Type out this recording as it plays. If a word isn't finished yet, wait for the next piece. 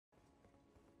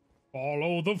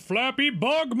Follow the flappy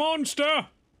bug monster!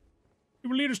 It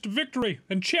will lead us to victory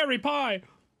and cherry pie!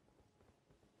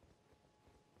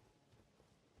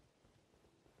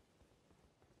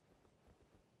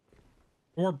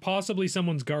 Or possibly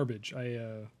someone's garbage.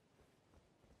 I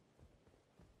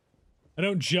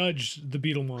don't judge the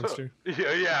beetle monster.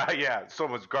 Yeah.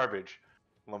 Someone's garbage.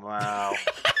 Wow.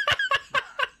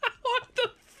 What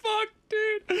the fuck,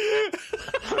 dude?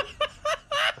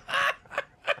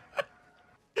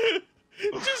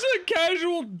 Just a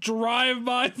casual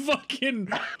drive-by fucking...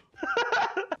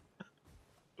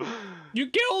 You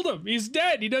killed him! He's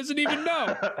dead! He doesn't even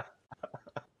know!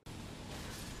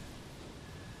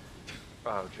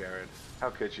 Oh, Jared.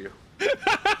 How could you?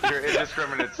 Your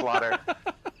indiscriminate slaughter.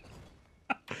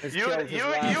 You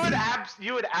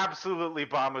would absolutely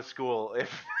bomb a school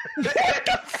if... What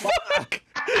the fuck?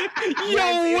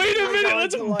 Yo, wait a minute,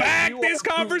 let's back this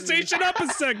conversation up a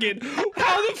second.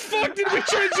 How the fuck did we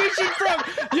transition from,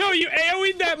 yo, you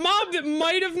AoE'd that mob that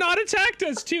might have not attacked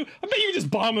us too? I bet you just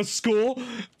bomb a school.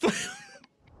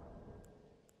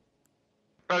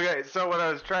 Okay, so what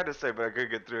I was trying to say, but I couldn't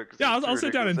get through it. Yeah, I'll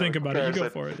sit down and think about it. You go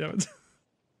for it.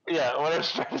 Yeah, what I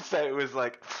was trying to say was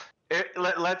like,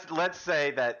 let's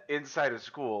say that inside a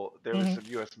school there was some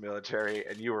U.S. military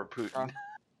and you were Putin.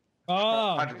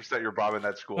 100% you're bombing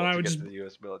that school to get to the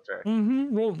U.S. military.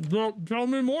 Well, tell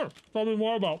me more. Tell me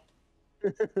more about.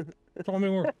 Tell me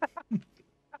more.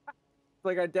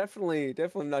 Like I definitely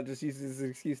not just use this as an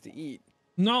excuse to eat.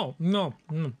 No.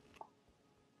 Never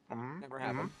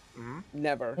happened.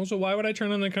 Never. Also, why would I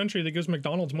turn on the country that gives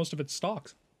McDonald's most of its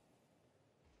stocks?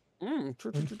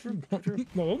 True.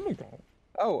 Well, McDonald's.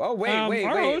 Oh, wait. I'm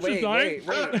gonna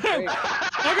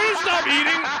stop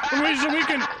eating so we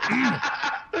can.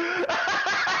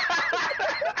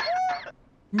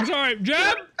 I'm sorry,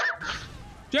 Jeb.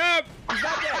 Jeb. He's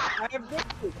not dead. I have good.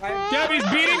 Jeb, he's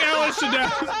beating Ellis to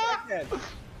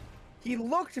death. He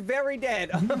looked very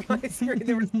dead on my screen.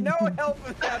 There was no help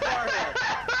with that part.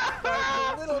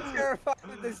 I was a little terrified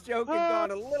that this joke had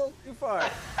gone a little too far.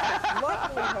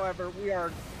 Luckily, however, we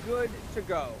are good to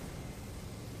go.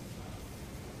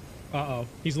 Uh-oh,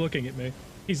 he's looking at me.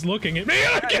 He's looking at me.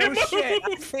 I can't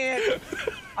move. Shit.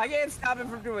 I can't stop him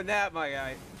from doing that, my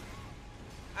guy.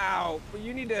 Ow. Well,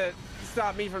 you need to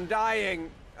stop me from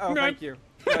dying. Oh, okay. Thank you.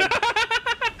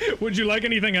 Would you like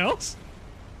anything else?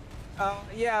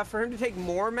 Yeah, for him to take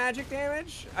more magic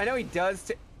damage. I know he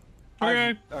does.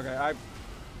 Okay. Okay.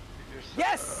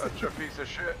 Yes. Such a piece of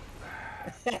shit.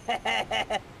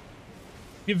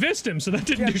 You vissed him, so that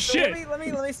didn't Jeb, do so shit. Let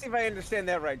me see if I understand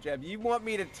that right, Jeb. You want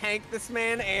me to tank this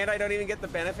man, and I don't even get the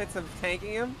benefits of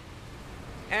tanking him,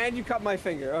 and you cut my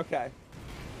finger. Okay.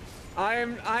 I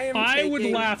would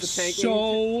laugh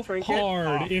so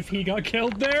hard if he got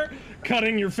killed there,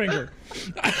 cutting your finger.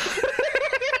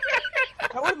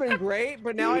 That would have been great,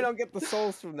 but now I don't get the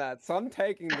souls from that, so I'm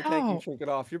taking the tanking trinket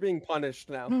off. You're being punished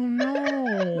now. Oh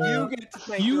no! You get to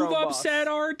tank your own boss. upset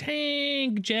our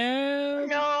tank, Jeb.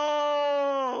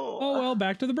 No! Oh well,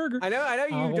 back to the burger. I know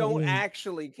you don't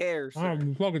actually care, sir.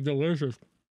 Oh, fucking delicious.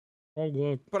 Oh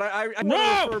good. But I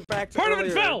no! refer back to Part earlier.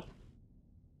 of it fell.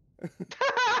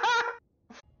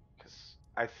 Because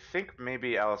I think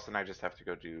maybe Alice and I just have to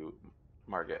go do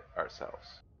Margit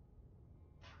ourselves.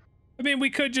 I mean, we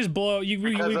could just blow you.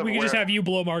 We could just have you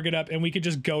blow Margit up, and we could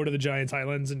just go to the Giants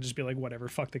Highlands and just be like, whatever,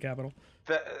 fuck the capital.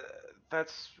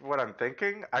 That's what I'm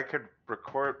thinking. I could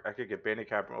get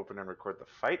Bandicap open and record the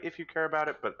fight if you care about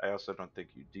it, but I also don't think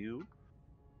you do.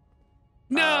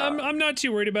 No, I'm not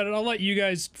too worried about it. I'll let you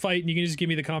guys fight, and you can just give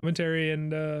me the commentary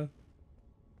and.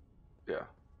 Yeah.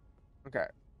 Okay.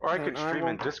 Or I could stream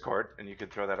in Discord, and you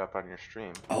could throw that up on your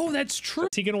stream. Oh, that's true.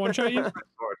 Is he gonna one-shot you?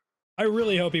 I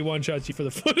really hope he one-shots you for the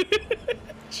footage.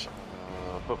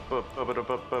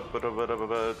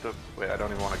 Wait, I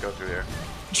don't even want to go through here.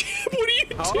 What are you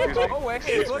doing? Oh, wait,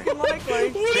 it's looking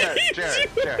likely.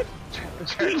 Jared,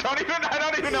 I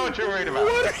don't even know what you're worried about.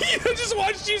 What are you? I just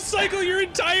watched you cycle your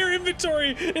entire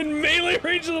inventory in melee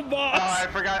range of the boss. Oh, I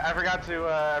forgot to do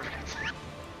this.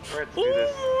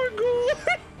 Oh my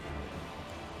god.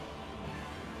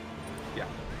 Yeah.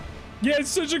 Yeah, it's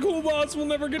such a cool boss. We'll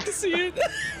never get to see it.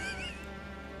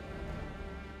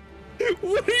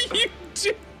 What are you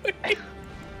doing?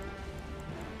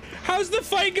 How's the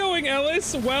fight going,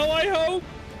 Ellis? Well, I hope.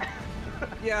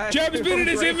 Yeah. Jeb's been in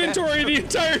his inventory the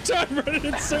entire time, running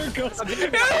in circles.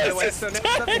 Ellis is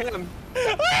dead.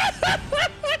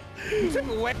 You took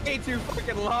way too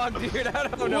fucking long, dude. I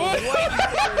don't know what you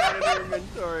got in your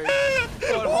inventory.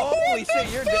 But holy shit,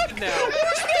 you're dead now.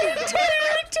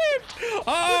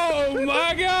 Oh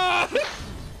my god!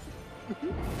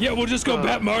 Yeah, we'll just go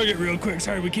bat Margaret real quick.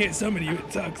 Sorry, we can't summon you.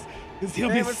 It sucks.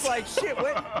 It was like, shit,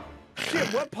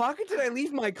 what pocket did I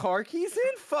leave my car keys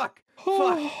in? Fuck.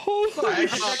 I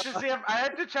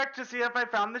had to check to see if I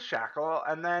found the shackle,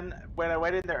 and then when I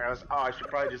went in there, I was, I should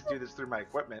probably just do this through my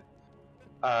equipment,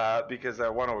 because I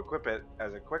want to equip it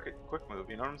as a quick move.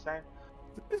 You know what I'm saying?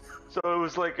 So it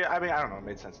was like, I mean, I don't know, it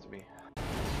made sense to me.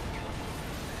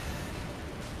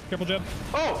 Careful, Jeb.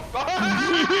 Oh!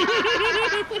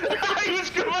 He was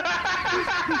coming.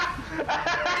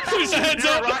 Just a heads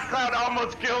up. Rock cloud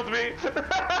almost killed me.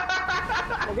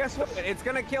 Well, guess what? It's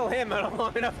gonna kill him at a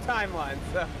long enough timeline.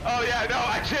 So. Oh yeah, no,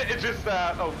 it just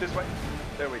oh, this way.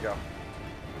 There we go.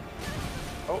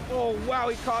 Oh wow,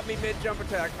 he caught me mid jump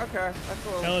attack. Okay, that's a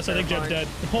little. Ellis, I think Jeb's dead.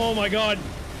 Oh my god.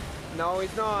 No,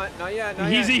 he's not. Not yet. Not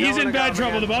he's yet. He's in bad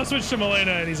trouble. The boss switched to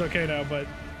Milena and he's okay now, but.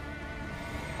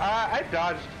 I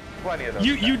dodged plenty of those.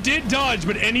 You did dodge,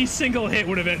 but any single hit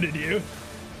would have ended you.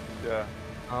 Yeah.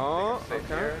 Oh,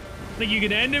 okay. I think you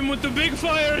can end him with the big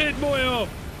fire hit, boyo.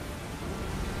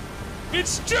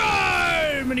 It's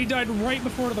time! And he died right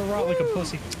before the rot like a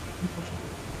pussy.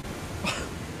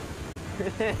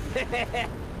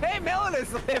 Hey,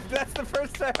 Melanis lived. That's the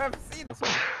first time I've seen this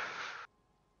one.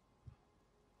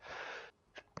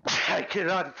 I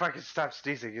cannot fucking stop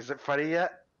sneezing. Is it funny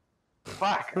yet?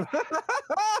 Fuck.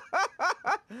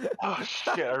 Oh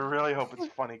shit, I really hope it's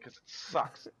funny because it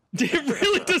sucks. It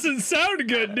really doesn't sound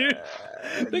good, dude.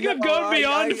 I think I've gone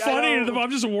beyond funny and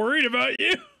I'm just worried about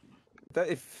you.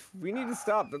 If we need to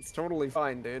stop, that's totally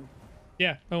fine, dude.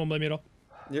 Yeah, I won't blame you at all.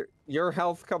 Your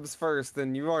health comes first,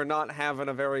 and you are not having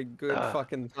a very good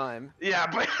fucking time. Yeah,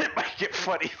 but it might get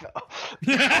funny though.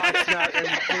 That's not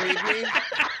gonna believe me.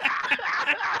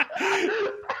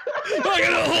 I'm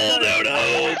gonna hold out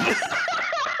hope.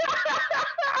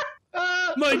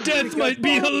 My death might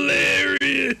be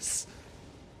hilarious.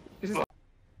 It's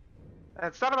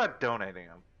not about donating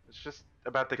them. It's just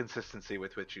about the consistency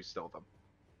with which you stole them.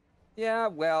 Yeah,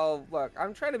 well, look,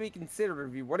 I'm trying to be considerate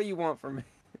of you. What do you want from me?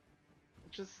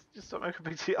 Just don't make a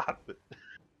big deal out of it.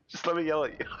 Just let me yell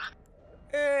at you.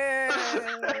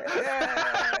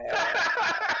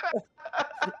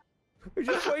 We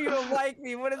just want you to like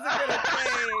me. What is it gonna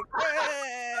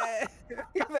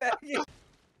take?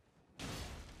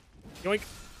 Yoink.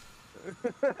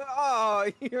 Oh,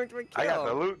 you went to a kill. I got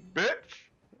the loot, bitch.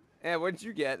 Yeah, what'd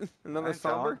you get? Another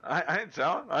somber? I ain't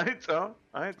telling. So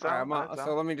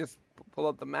let me just pull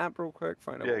up the map real quick.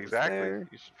 Find out. Yeah, exactly.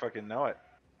 You should fucking know it,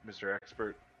 Mr.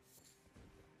 Expert.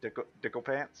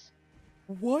 Dikklepants.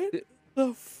 What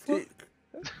the fuck?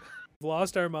 We've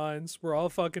lost our minds. We're all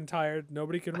fucking tired.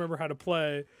 Nobody can remember how to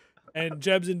play. And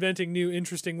Jeb's inventing new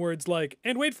interesting words like,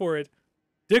 and wait for it,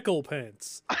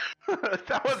 Dikklepants.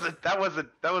 that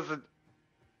wasn't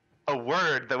a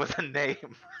word. That was a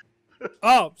name.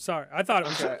 Oh, sorry. I thought it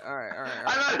was. Okay, all right.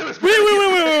 I thought it was.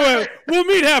 Wait. We'll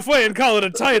meet halfway and call it a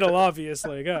title,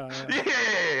 obviously. Yeah.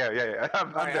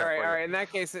 I'm all right. In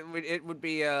that case, it would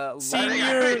be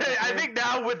senior. I think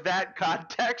now with that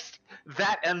context,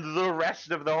 that and the rest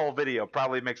of the whole video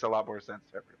probably makes a lot more sense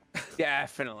to everyone.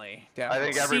 Definitely. I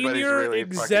think everybody's senior really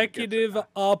executive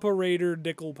operator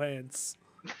Dikklepants.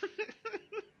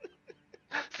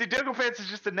 See, Dikklepants is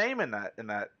just a name in that.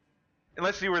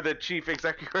 Unless you were the chief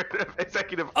executive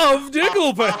of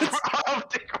Dikklepants. Of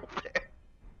Dikklepants.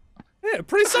 Yeah,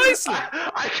 precisely.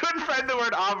 I couldn't find the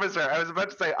word officer. I was about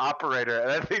to say operator,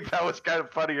 and I think that was kind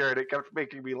of funnier, and it kept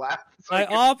making me laugh. So I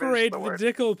operate the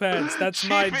Dikklepants. That's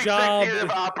my job. Chief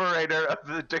executive operator of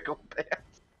the Dikklepants.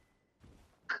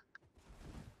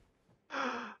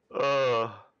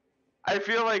 I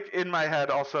feel like in my head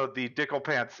also the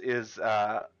Dikklepants is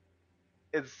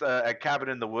it's a cabin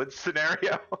in the woods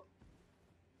scenario.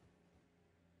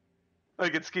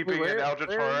 Like it's keeping an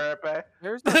Eldritch Horror at bay.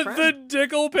 The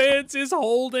Dikklepants is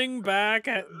holding back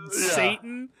at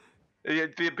Satan.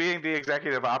 Being the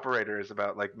executive operator is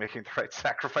about like making the right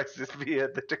sacrifices via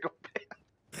the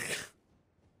Dikklepants.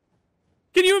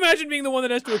 Can you imagine being the one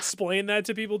that has to explain that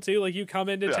to people too? Like you come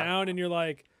into town and you're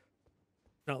like,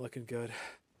 not looking good.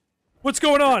 What's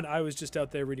going on? I was just out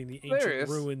there reading the ancient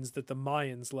ruins that the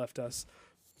Mayans left us.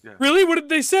 Yeah. Really? What did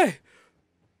they say?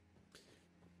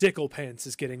 Dikklepants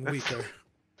is getting weaker.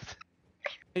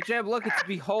 Hey Jeb, look, it's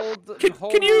behold.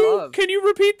 Can you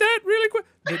repeat that really quick?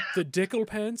 The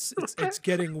Dikklepants, it's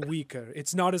getting weaker.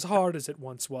 It's not as hard as it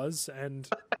once was, and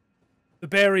the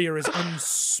barrier is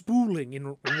unspooling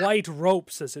in white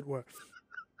ropes, as it were.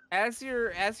 As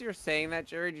you're saying that,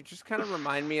 Jared, you just kind of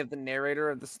remind me of the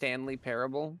narrator of the Stanley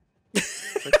Parable.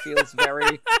 It feels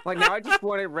very like now. I just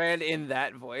want it read in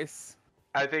that voice.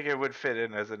 I think it would fit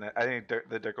in as I think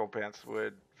the Dikklepants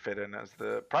would fit in as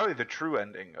probably the true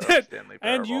ending of Stanley Parable.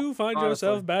 And you find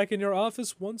yourself back in your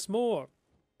office once more,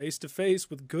 face to face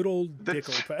with good old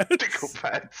Dikklepants.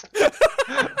 Dikklepants.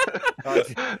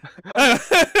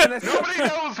 Nobody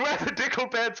knows where the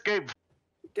Dikklepants came from.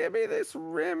 Give me this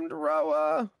rimmed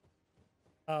rower.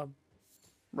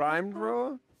 Rhymed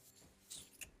rower? Is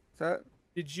that?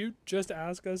 Did you just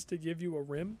ask us to give you a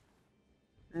rim?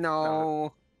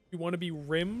 No. You want to be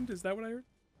rimmed? Is that what I heard?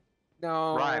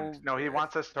 No. Rhymed. No, he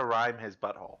wants us to rhyme his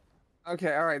butthole.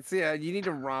 Okay, all right. So yeah, you need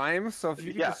to rhyme. So if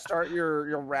you could just start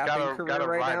your rapping career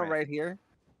right now, right here.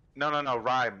 No,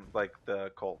 rhyme like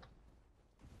the cold.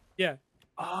 Yeah.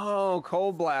 Oh,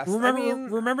 cold blast.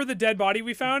 Remember the dead body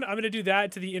we found? I'm gonna do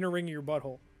that to the inner ring of your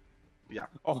butthole. Yeah.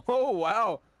 Oh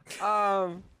wow.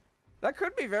 That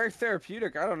could be very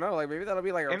therapeutic. I don't know. Like maybe that'll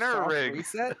be like a inner ring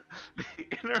reset. The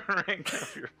inner ring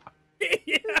of your butthole.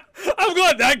 Yeah. I'm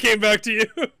glad that came back to you.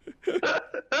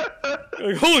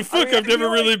 Like, holy fuck! I've never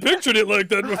really pictured it like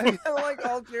that before. I feel like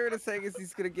all Jared is saying is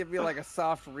he's gonna give me like a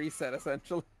soft reset,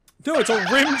 essentially. No, it's a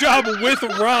rim job with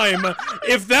rhyme.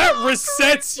 If that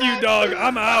resets you, dog,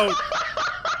 I'm out.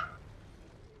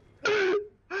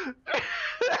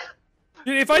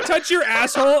 Dude, if I touch your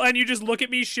asshole and you just look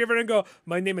at me, shiver, and go,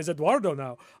 "My name is Eduardo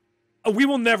now," we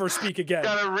will never speak again.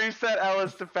 Gotta reset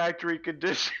Ellis to factory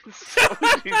conditions. So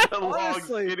he's a long,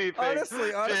 skinny thing.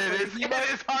 Honestly, Dude,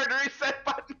 it's hard reset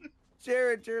button.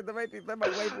 Jared, that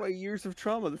might wipe away years of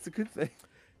trauma. That's a good thing.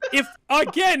 If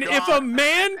a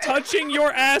man touching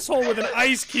your asshole with an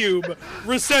ice cube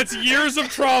resets years of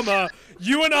trauma,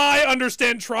 you and I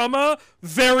understand trauma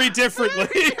very differently.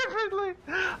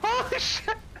 Holy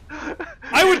shit.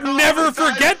 I would never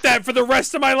forget that for the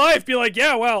rest of my life. Be like,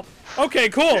 yeah, well, okay,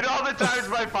 cool. You know all the times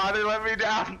my father let me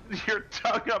down, your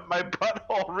tongue up my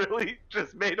butthole really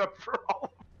just made up for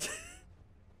all of it.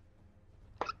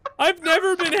 I've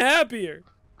never been happier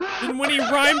than when he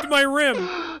rhymed my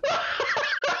rim.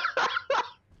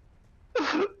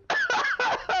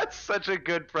 That's such a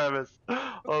good premise.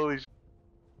 Holy shit.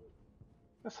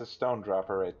 That's a stone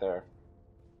dropper right there.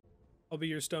 I'll be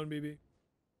your stone BB.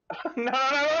 No!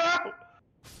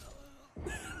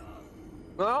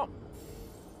 Well.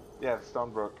 Yeah, the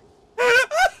stone broke.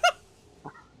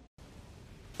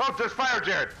 Oh, there's fire,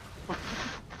 Jared!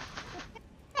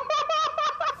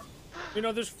 You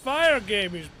know, this fire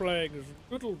game he's playing is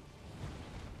a little...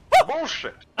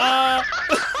 Bullshit! And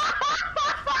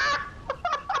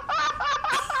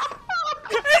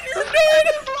you're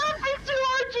not laughing too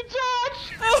hard to Josh!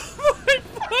 Oh my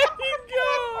fucking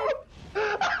god!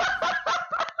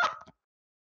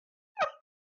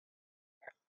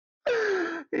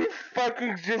 He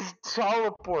fucking just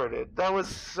teleported. That was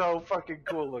so fucking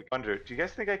cool. Look, Wonder, do you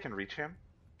guys think I can reach him?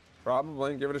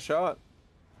 Probably. Give it a shot.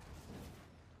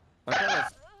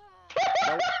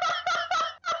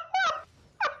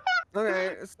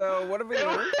 Okay, so what have we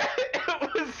done?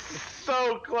 It was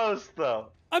so close,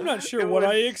 though. I'm not sure what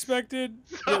I expected.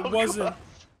 So it wasn't close.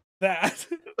 that.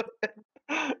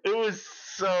 It was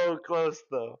so close,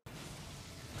 though.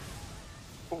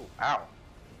 Oh, ow.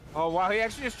 Oh, wow. He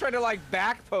actually just tried to, like,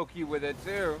 back poke you with it,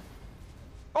 too.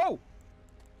 Oh!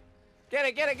 Get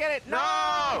it, get it, get it!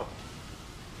 No!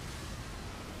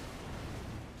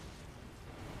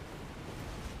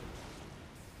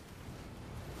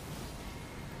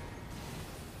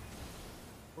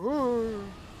 Ooh.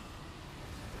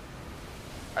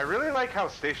 I really like how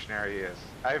stationary he is.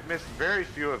 I've missed very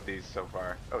few of these so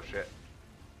far. Oh shit.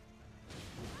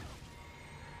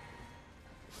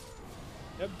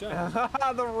 Yep, done.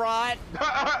 The rot. The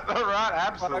rot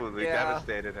absolutely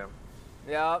devastated him.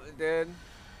 Yep, it did.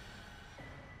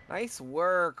 Nice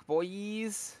work,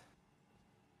 boys.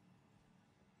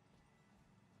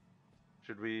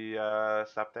 Should we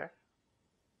stop there?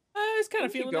 I was kind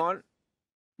of feeling keep going.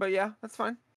 But yeah, that's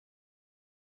fine.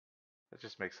 That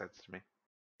just makes sense to me.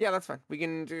 Yeah, that's fine. We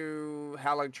can do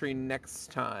Hallowed Tree next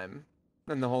time.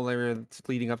 And the whole area that's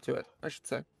leading up to it, I should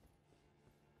say.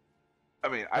 I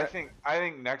mean, I think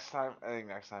next time,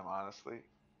 honestly.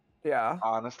 Yeah.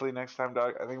 Honestly, next time,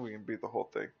 dog, I think we can beat the whole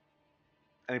thing.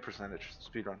 Any percentage,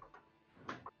 speedrun.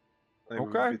 I think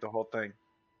we can beat the whole thing.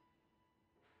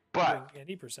 But...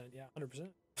 Any percent, yeah, 100%.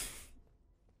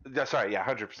 Yeah, sorry, yeah,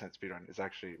 100% speedrun is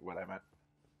actually what I meant.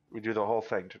 We do the whole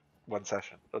thing to one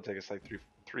session. It'll take us like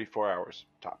 3-4 hours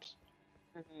tops.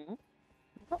 Mm-hmm.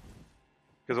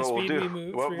 Because what we'll do,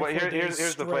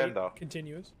 here's the plan though.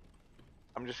 Continuous.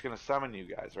 I'm just gonna summon you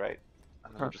guys, right?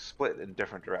 And then we'll just split in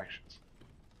different directions.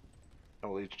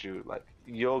 And we'll each do like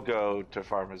you'll go to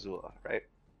Farm Azula, right?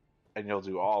 And you'll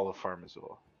do all of Farm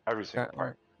Azula, every single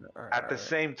part. At the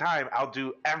same time, I'll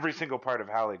do every single part of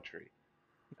Howling Tree.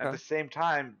 At the same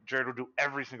time, Jared will do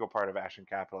every single part of Action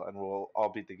Capital, and we'll all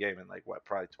beat the game in like what,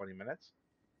 probably 20 minutes.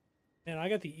 And I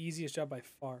got the easiest job by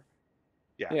far.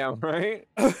 Yeah. Yeah. Right.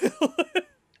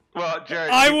 Well,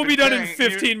 Jared, I will be done in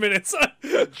 15 minutes.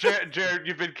 Jared,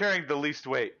 you've been carrying the least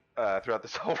weight throughout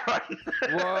this whole run.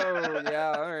 Whoa.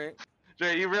 Yeah. All right.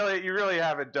 Jared, you really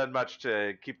haven't done much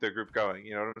to keep the group going.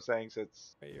 You know what I'm saying? So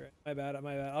it's. Right, you're right. My bad.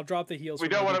 I'll drop the heels. We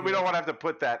don't want to have to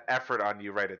put that effort on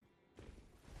you right at.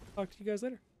 Talk to you guys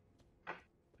later.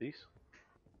 Peace.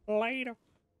 Later.